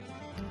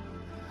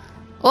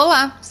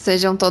Olá,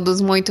 sejam todos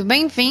muito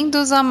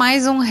bem-vindos a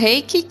mais um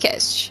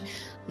ReikiCast.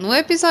 No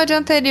episódio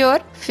anterior,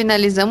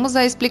 finalizamos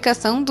a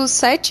explicação dos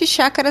 7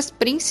 chakras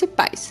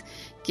principais,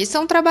 que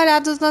são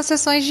trabalhados nas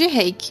sessões de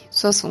Reiki,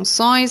 suas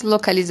funções,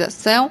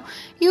 localização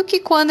e o que,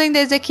 quando em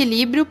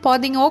desequilíbrio,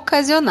 podem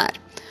ocasionar.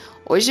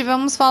 Hoje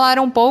vamos falar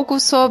um pouco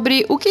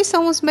sobre o que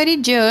são os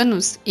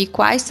meridianos e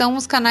quais são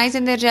os canais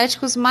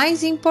energéticos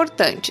mais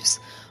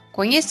importantes,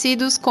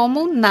 conhecidos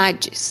como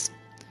Nadis.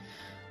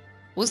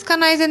 Os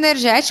canais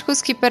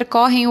energéticos que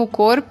percorrem o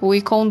corpo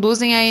e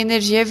conduzem a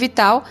energia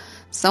vital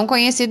são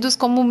conhecidos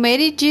como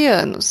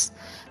meridianos.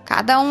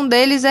 Cada um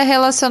deles é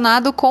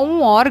relacionado com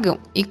um órgão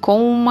e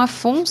com uma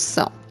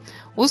função,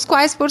 os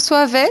quais, por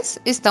sua vez,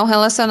 estão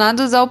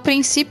relacionados ao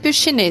princípio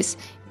chinês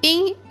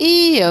Yin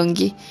e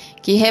Yang,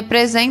 que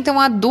representam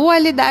a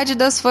dualidade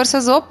das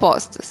forças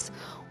opostas.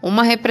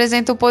 Uma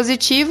representa o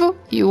positivo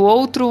e o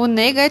outro o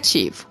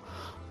negativo.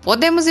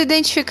 Podemos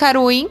identificar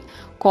o Yin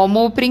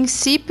como o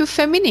princípio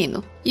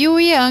feminino e o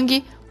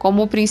Yang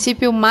como o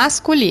princípio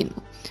masculino.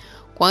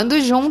 Quando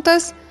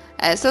juntas,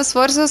 essas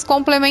forças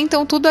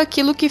complementam tudo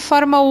aquilo que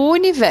forma o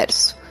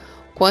universo.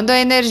 Quando a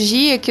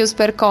energia que os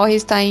percorre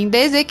está em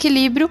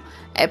desequilíbrio,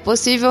 é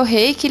possível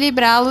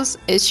reequilibrá-los,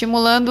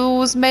 estimulando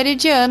os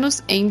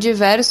meridianos em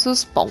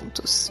diversos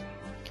pontos.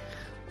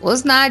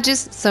 Os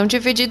Nadis são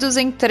divididos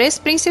em 3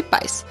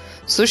 principais: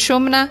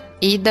 Sushumna,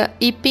 Ida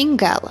e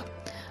Pingala.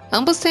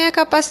 Ambos têm a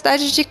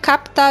capacidade de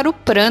captar o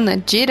prana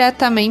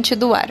diretamente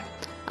do ar,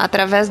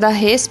 através da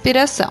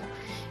respiração,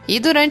 e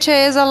durante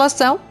a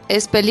exalação,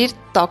 expelir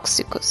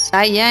tóxicos.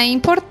 Daí a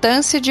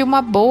importância de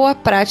uma boa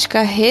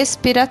prática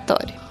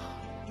respiratória.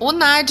 O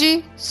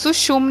Nadi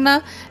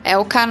Sushumna é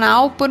o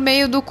canal por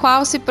meio do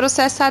qual se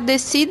processa a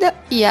descida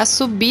e a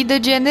subida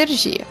de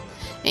energia.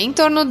 Em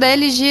torno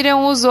dele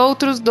giram os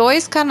outros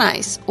 2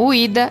 canais, o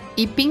Ida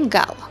e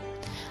Pingala.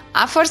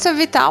 A força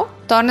vital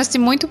torna-se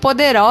muito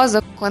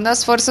poderosa quando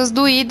as forças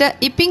do Ida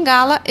e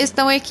Pingala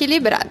estão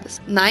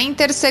equilibradas. Na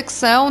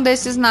intersecção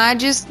desses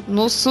nadis,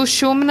 no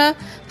Sushumna,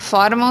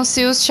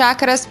 formam-se os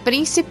chakras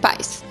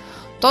principais.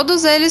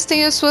 Todos eles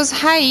têm as suas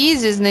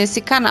raízes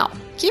nesse canal,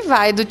 que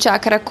vai do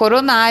chakra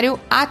coronário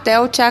até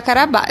o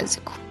chakra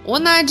básico. O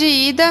Nadi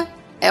Ida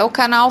é o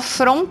canal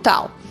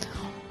frontal,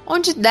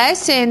 onde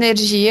desce a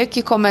energia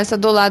que começa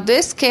do lado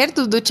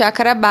esquerdo do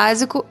chakra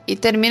básico e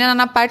termina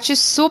na parte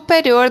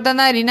superior da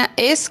narina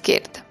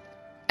esquerda.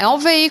 É um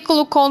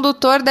veículo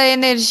condutor da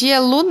energia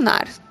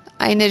lunar,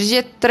 a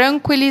energia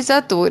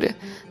tranquilizadora,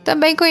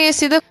 também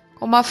conhecida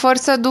como a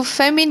força do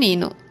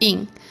feminino,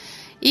 Yin,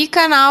 e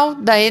canal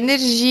da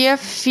energia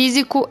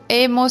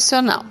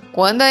físico-emocional.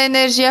 Quando a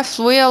energia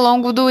flui ao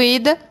longo do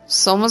Ida,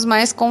 somos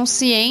mais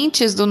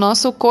conscientes do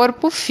nosso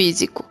corpo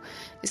físico.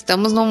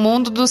 Estamos no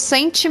mundo do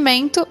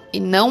sentimento e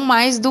não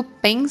mais do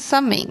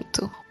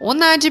pensamento. O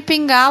Nadi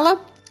Pingala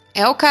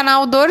é o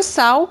canal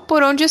dorsal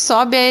por onde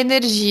sobe a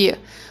energia.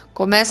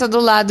 Começa do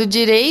lado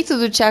direito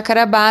do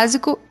chakra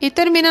básico e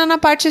termina na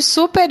parte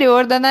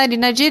superior da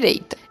narina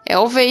direita. É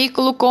o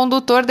veículo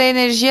condutor da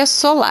energia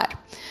solar,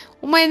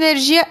 uma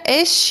energia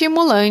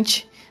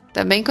estimulante,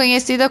 também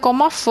conhecida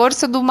como a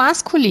força do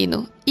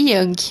masculino,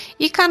 Yang,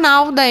 e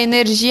canal da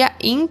energia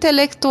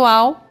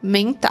intelectual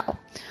mental.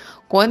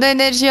 Quando a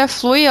energia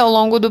flui ao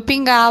longo do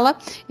Pingala,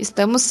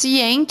 estamos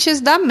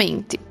cientes da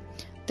mente.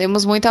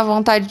 Temos muita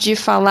vontade de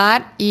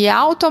falar e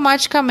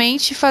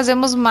automaticamente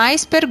fazemos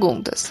mais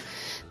perguntas.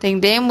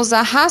 Tendemos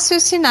a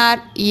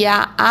raciocinar e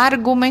a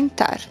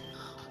argumentar.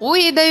 O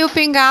Ida e o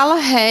Pingala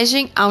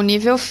regem, ao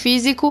nível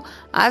físico,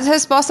 as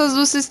respostas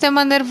do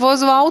sistema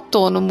nervoso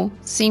autônomo,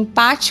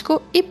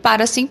 simpático e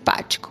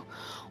parasimpático.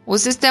 O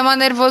sistema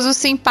nervoso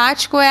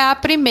simpático é a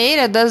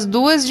primeira das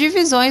 2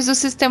 divisões do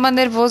sistema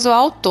nervoso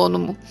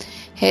autônomo,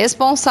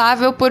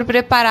 responsável por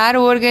preparar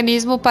o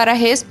organismo para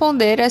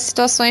responder a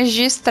situações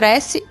de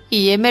estresse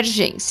e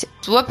emergência.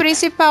 Sua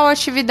principal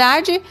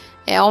atividade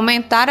é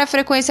aumentar a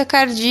frequência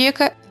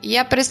cardíaca e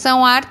a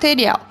pressão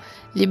arterial,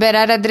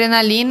 liberar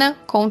adrenalina,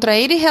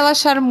 contrair e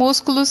relaxar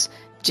músculos,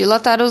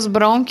 dilatar os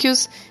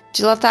brônquios,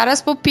 dilatar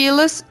as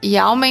pupilas e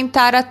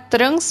aumentar a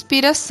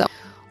transpiração.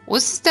 O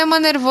sistema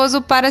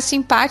nervoso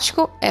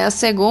parasimpático é a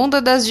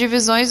segunda das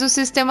divisões do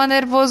sistema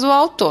nervoso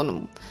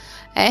autônomo.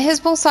 É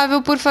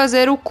responsável por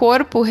fazer o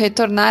corpo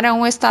retornar a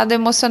um estado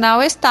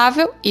emocional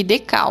estável e de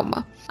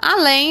calma,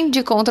 além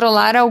de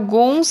controlar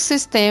alguns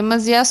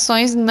sistemas e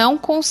ações não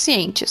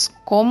conscientes,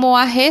 como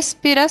a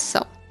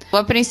respiração.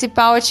 Sua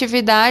principal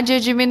atividade é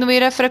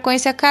diminuir a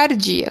frequência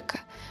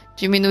cardíaca,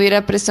 diminuir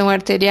a pressão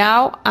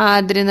arterial, a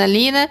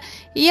adrenalina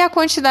e a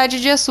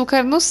quantidade de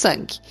açúcar no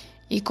sangue,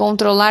 e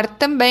controlar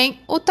também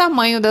o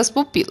tamanho das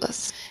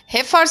pupilas.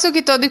 Reforço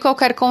que todo e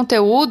qualquer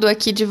conteúdo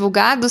aqui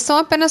divulgado são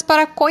apenas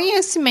para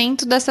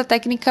conhecimento dessa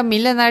técnica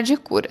milenar de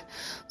cura,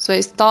 sua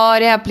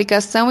história,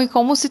 aplicação e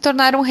como se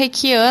tornar um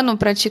reikiano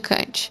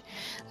praticante.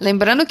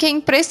 Lembrando que é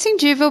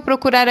imprescindível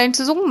procurar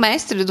antes um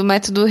mestre do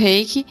método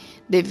Reiki,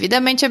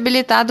 devidamente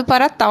habilitado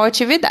para tal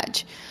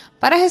atividade,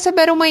 para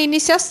receber uma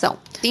iniciação,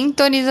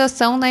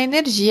 sintonização na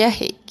energia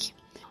Reiki.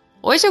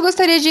 Hoje eu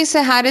gostaria de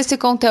encerrar esse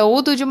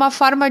conteúdo de uma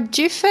forma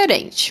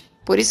diferente.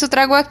 Por isso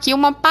trago aqui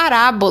uma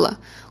parábola,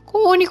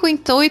 com o único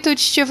intuito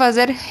de te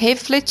fazer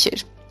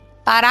refletir.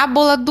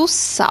 Parábola do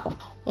sal.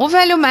 Um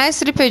velho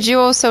mestre pediu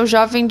ao seu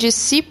jovem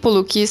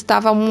discípulo, que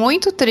estava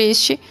muito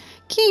triste,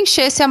 que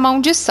enchesse a mão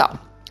de sal,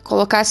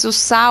 colocasse o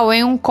sal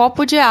em um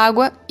copo de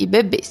água e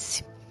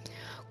bebesse.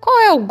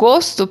 Qual é o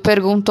gosto?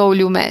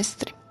 Perguntou-lhe o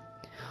mestre.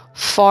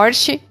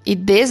 Forte e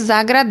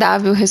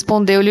desagradável,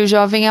 respondeu-lhe o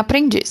jovem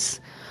aprendiz.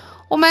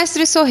 O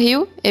mestre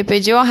sorriu e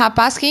pediu ao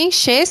rapaz que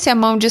enchesse a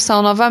mão de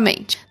sal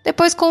novamente.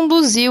 Depois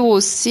conduziu-o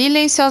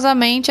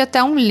silenciosamente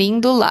até um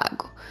lindo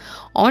lago,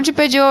 onde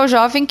pediu ao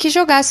jovem que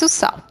jogasse o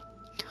sal.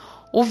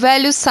 O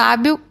velho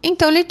sábio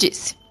então lhe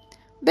disse: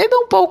 beba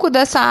um pouco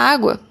dessa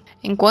água.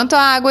 Enquanto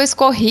a água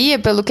escorria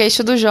pelo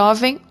queixo do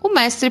jovem, o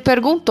mestre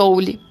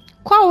perguntou-lhe: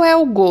 qual é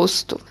o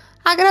gosto?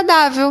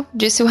 Agradável,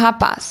 disse o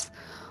rapaz.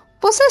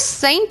 Você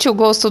sente o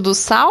gosto do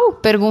sal?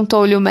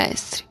 Perguntou-lhe o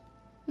mestre.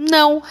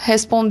 Não,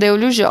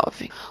 respondeu-lhe o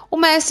jovem. O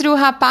mestre e o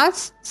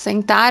rapaz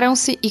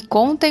sentaram-se e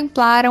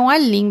contemplaram a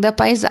linda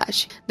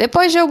paisagem.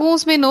 Depois de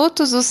alguns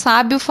minutos, o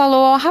sábio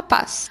falou ao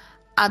rapaz: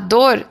 a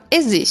dor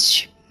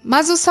existe,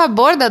 mas o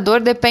sabor da dor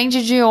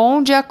depende de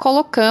onde a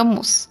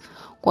colocamos.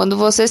 Quando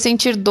você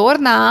sentir dor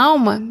na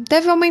alma,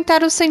 deve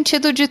aumentar o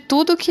sentido de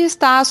tudo que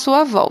está à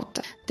sua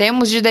volta.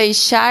 Temos de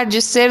deixar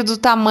de ser do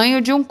tamanho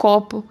de um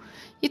copo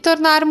e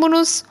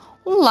tornarmos-nos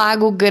um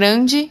lago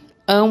grande,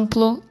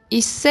 amplo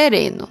e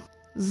sereno.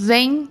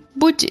 Zen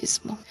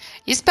Budismo.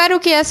 Espero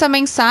que essa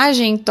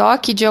mensagem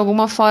toque de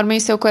alguma forma em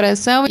seu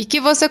coração e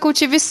que você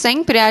cultive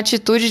sempre a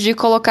atitude de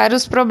colocar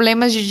os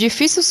problemas de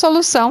difícil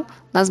solução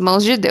nas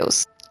mãos de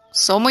Deus.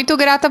 Sou muito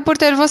grata por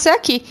ter você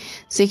aqui.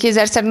 Se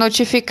quiser ser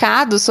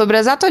notificado sobre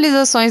as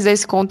atualizações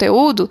desse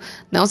conteúdo,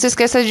 não se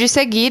esqueça de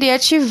seguir e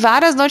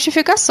ativar as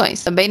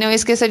notificações. Também não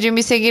esqueça de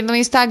me seguir no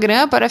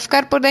Instagram para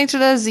ficar por dentro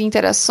das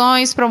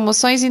interações,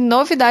 promoções e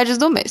novidades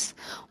do mês.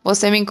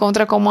 Você me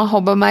encontra como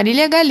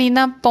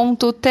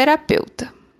 @mariliagalina.terapeuta.